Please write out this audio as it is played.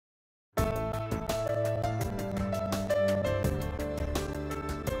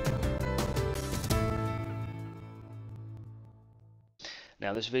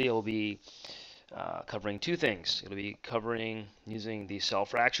Now this video will be covering two things. It'll be covering using the cell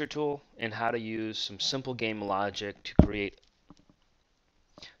fracture tool and how to use some simple game logic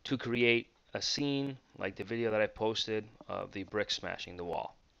to create a scene like the video that I posted of the brick smashing the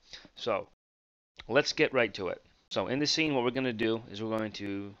wall. So let's get right to it. So in the scene, what we're going to do is we're going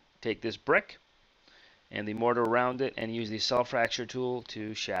to take this brick and the mortar around it and use the cell fracture tool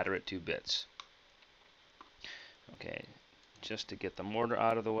to shatter it to bits. Okay, just to get the mortar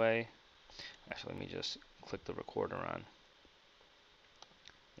out of the way. Actually, let me just click the recorder on.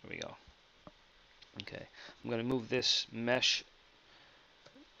 There we go. Okay, I'm going to move this mesh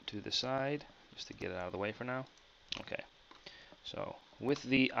to the side just to get it out of the way for now. Okay, so with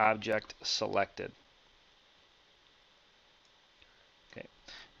the object selected, okay,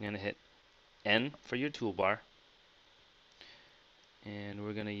 I'm going to hit N for your toolbar, and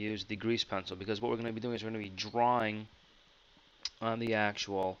we're going to use the grease pencil, because what we're going to be doing is we're going to be drawing on the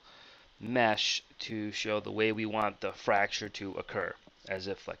actual mesh to show the way we want the fracture to occur, as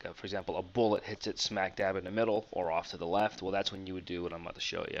if, like, for example, a bullet hits it smack dab in the middle or off to the left. Well, that's when you would do what I'm about to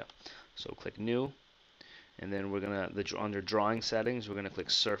show you. So click New, and then we're gonna under Drawing Settings, we're gonna click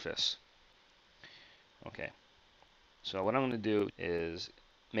Surface. Okay. So what I'm gonna do is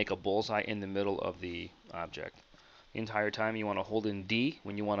make a bullseye in the middle of the object. The entire time you want to hold in D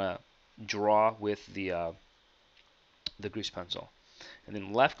when you want to draw with the grease pencil, and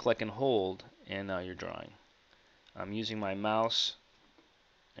then left click and hold, and now you're drawing. I'm using my mouse,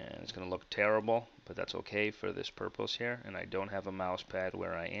 and it's going to look terrible, but that's okay for this purpose here, and I don't have a mouse pad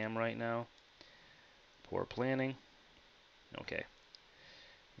where I am right now. Poor planning. Okay.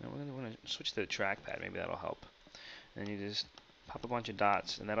 Now we're going to switch to the trackpad, maybe that'll help. And you just pop a bunch of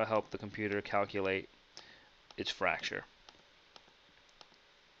dots, and that'll help the computer calculate its fracture.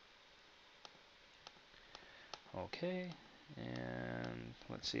 Okay, and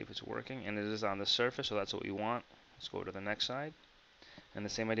let's see if it's working, and it is on the surface, so that's what we want. Let's go to the next side, and the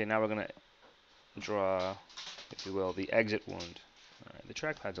same idea. Now we're going to draw, if you will, the exit wound. Alright, the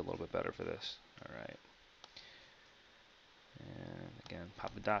trackpad's a little bit better for this. Alright, and again,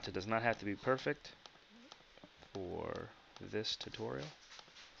 pop the dots. It does not have to be perfect for this tutorial.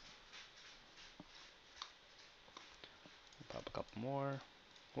 Pop a couple more.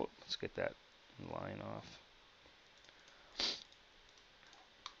 Whoop, let's get that line off.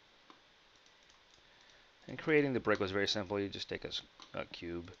 And creating the brick was very simple. You just take a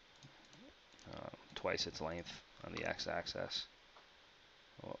cube, twice its length on the x-axis.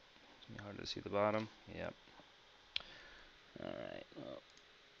 Oh, it's hard to see the bottom. Yep. Alright, well,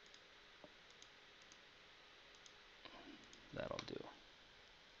 that'll do.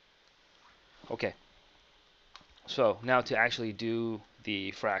 Okay. So now to actually do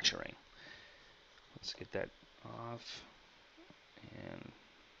the fracturing. Let's get that off. And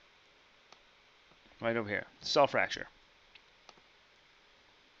right over here, cell fracture.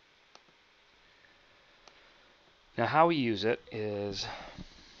 Now how we use it is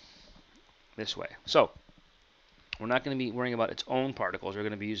this way. So we're not going to be worrying about its own particles. We're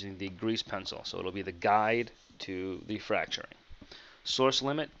going to be using the grease pencil. So it'll be the guide to the fracturing. Source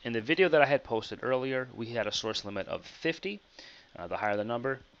limit. In the video that I had posted earlier, we had a source limit of 50. The higher the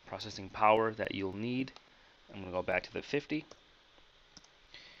number, processing power that you'll need. I'm going to go back to the 50.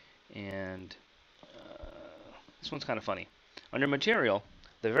 And this one's kind of funny. Under material,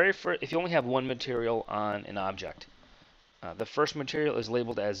 the very first, if you only have one material on an object, the first material is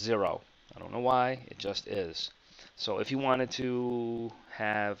labeled as 0. I don't know why, it just is. So if you wanted to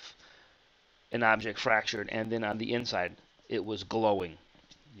have an object fractured and then on the inside it was glowing,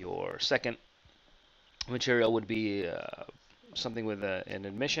 your second material would be something with an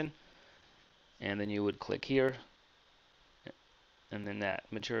admission, and then you would click here, and then that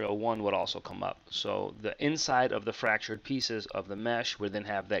material 1 would also come up. So the inside of the fractured pieces of the mesh would then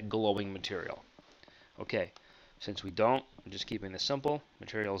have that glowing material. Okay, since we don't, I'm just keeping this simple.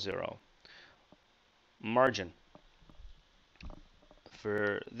 Material 0. Margin.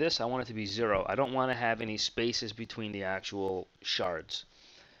 For this, I want it to be 0. I don't want to have any spaces between the actual shards.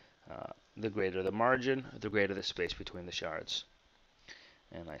 The greater the margin, the greater the space between the shards.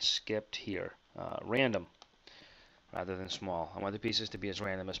 And I skipped here. Random rather than small. I want the pieces to be as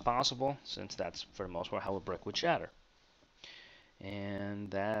random as possible, since that's for the most part how a brick would shatter.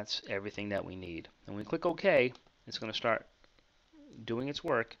 And that's everything that we need. And when we click OK, it's going to start doing its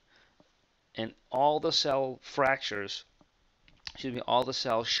work, and all the cell fractures, excuse me, all the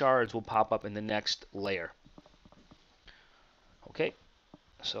cell shards will pop up in the next layer. Okay,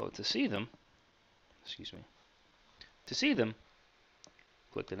 so to see them,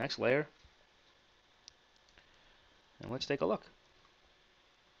 click the next layer, and let's take a look.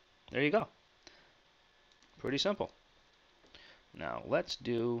 There you go. Pretty simple. Now let's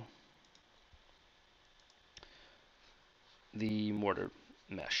do the mortar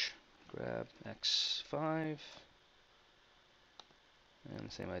mesh. Grab X5, and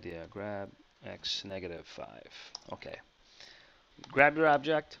the same idea, grab X -5. Okay. Grab your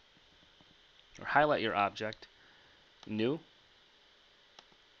object, or highlight your object, new,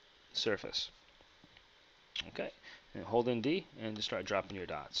 surface. Okay, and hold in D and just start dropping your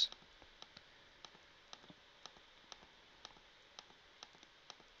dots.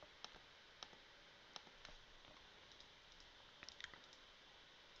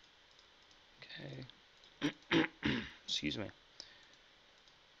 Okay. Excuse me.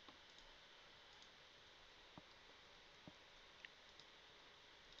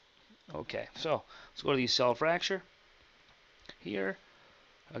 Okay, so let's go to the cell fracture here.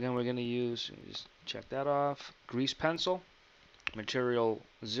 Again, we're going to use, just check that off, grease pencil, material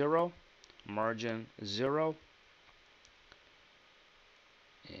 0, margin 0,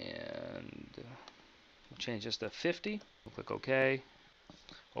 and we'll change this to 50. We'll click OK.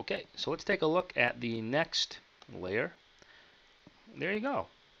 Okay, so let's take a look at the next layer. There you go.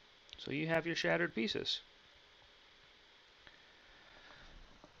 So you have your shattered pieces.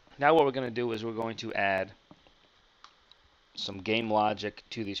 Now what we're going to do is we're going to add some game logic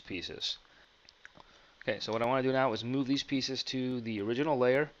to these pieces. Okay, so what I want to do now is move these pieces to the original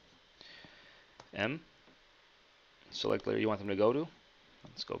layer, M. Select layer you want them to go to.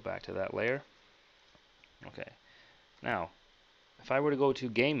 Let's go back to that layer. Okay, now if I were to go to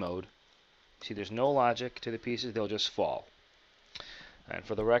game mode, see there's no logic to the pieces, they'll just fall. And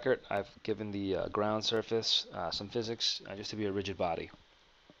for the record, I've given the ground surface some physics just to be a rigid body.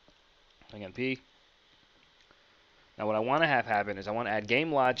 Again, P. Now what I want to have happen is I want to add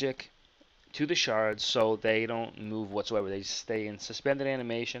game logic to the shards so they don't move whatsoever. They stay in suspended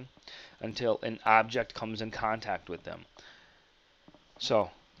animation until an object comes in contact with them.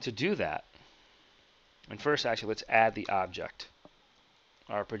 So to do that, and first actually let's add the object,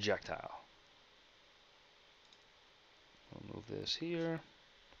 our projectile. We'll move this here.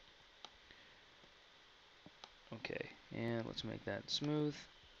 Okay, and let's make that smooth.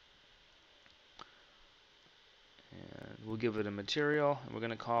 And we'll give it a material, and we're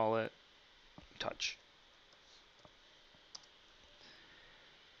going to call it touch.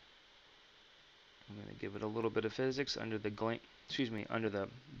 I'm going to give it a little bit of physics under the under the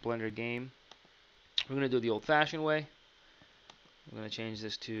Blender game. We're going to do the old-fashioned way. We're going to change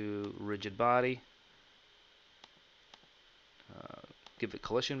this to rigid body. Give it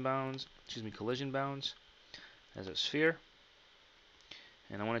collision bounds as a sphere.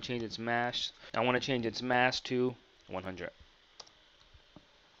 And I want to change its mass. I want to change its mass to 100.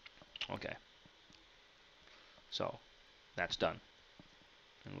 Okay. So that's done.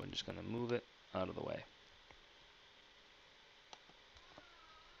 And we're just going to move it out of the way.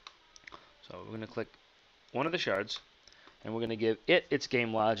 So we're going to click one of the shards, and we're going to give it its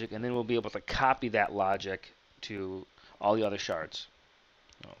game logic, and then we'll be able to copy that logic to all the other shards.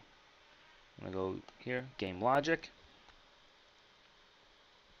 So I'm going to go here, game logic.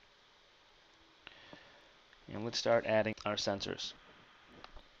 And let's start adding our sensors.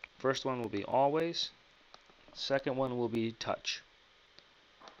 First one will be always. Second one will be touch.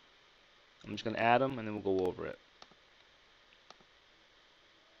 I'm just going to add them and then we'll go over it.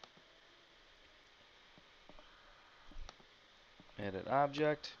 Edit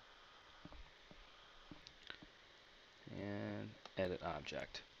object. And edit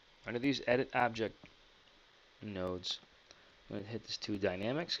object. Under these edit object nodes, I'm going to hit this to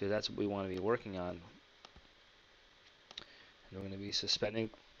dynamics because that's what we want to be working on. And we're going to be suspending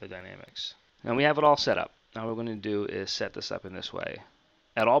the dynamics. Now we have it all set up. Now what we're going to do is set this up in this way.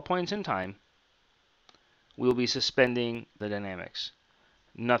 At all points in time, we'll be suspending the dynamics.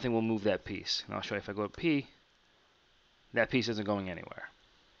 Nothing will move that piece. And I'll show you if I go to P, that piece isn't going anywhere.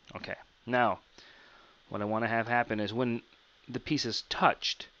 Okay. Now, what I want to have happen is when the piece is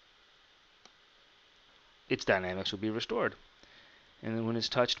touched, its dynamics will be restored. And then when it's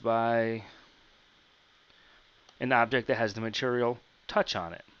touched by an object that has the material touch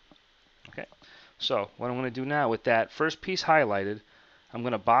on it. Okay. So what I'm going to do now with that first piece highlighted, I'm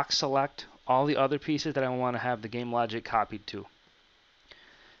going to box select all the other pieces that I want to have the game logic copied to.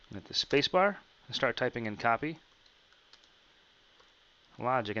 Hit the space bar and start typing in copy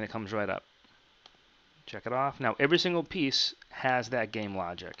logic, and it comes right up. Check it off. Now every single piece has that game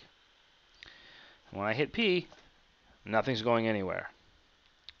logic. When I hit P, nothing's going anywhere.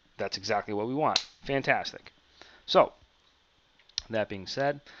 That's exactly what we want. Fantastic. So, that being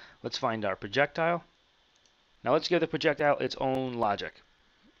said, let's find our projectile. Now let's give the projectile its own logic.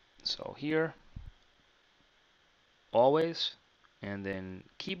 So here, always, and then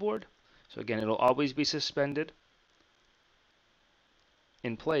keyboard. So again, it'll always be suspended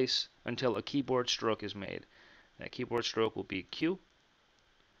in place until a keyboard stroke is made. That keyboard stroke will be Q.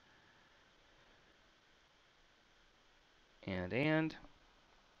 And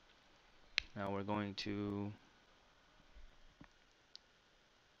now we're going to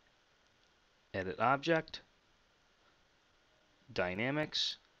edit object,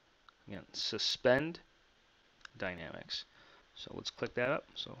 dynamics, again, suspend dynamics. So let's click that up.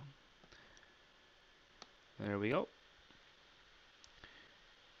 So there we go.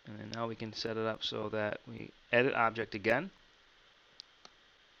 And then now we can set it up so that we edit object again.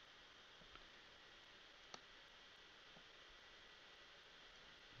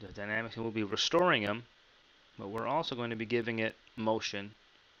 The dynamics will be restoring them, but we're also going to be giving it motion.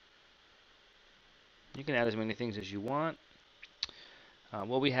 You can add as many things as you want.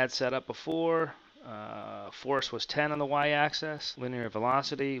 What we had set up before, force was 10 on the y-axis. Linear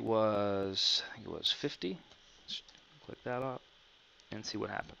velocity was, I think it was 50. Let's click that up and see what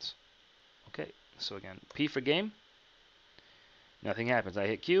happens. Okay, so again, P for game. Nothing happens. I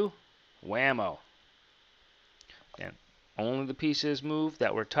hit Q, whammo. And only the pieces move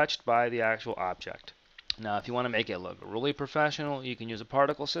that were touched by the actual object. Now, if you want to make it look really professional, you can use a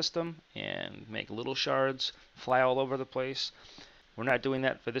particle system and make little shards fly all over the place. We're not doing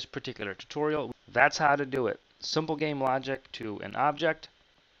that for this particular tutorial. That's how to do it. Simple game logic to an object,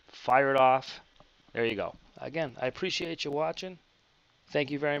 fire it off. There you go. Again, I appreciate you watching. Thank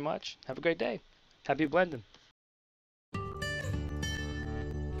you very much. Have a great day. Happy blending.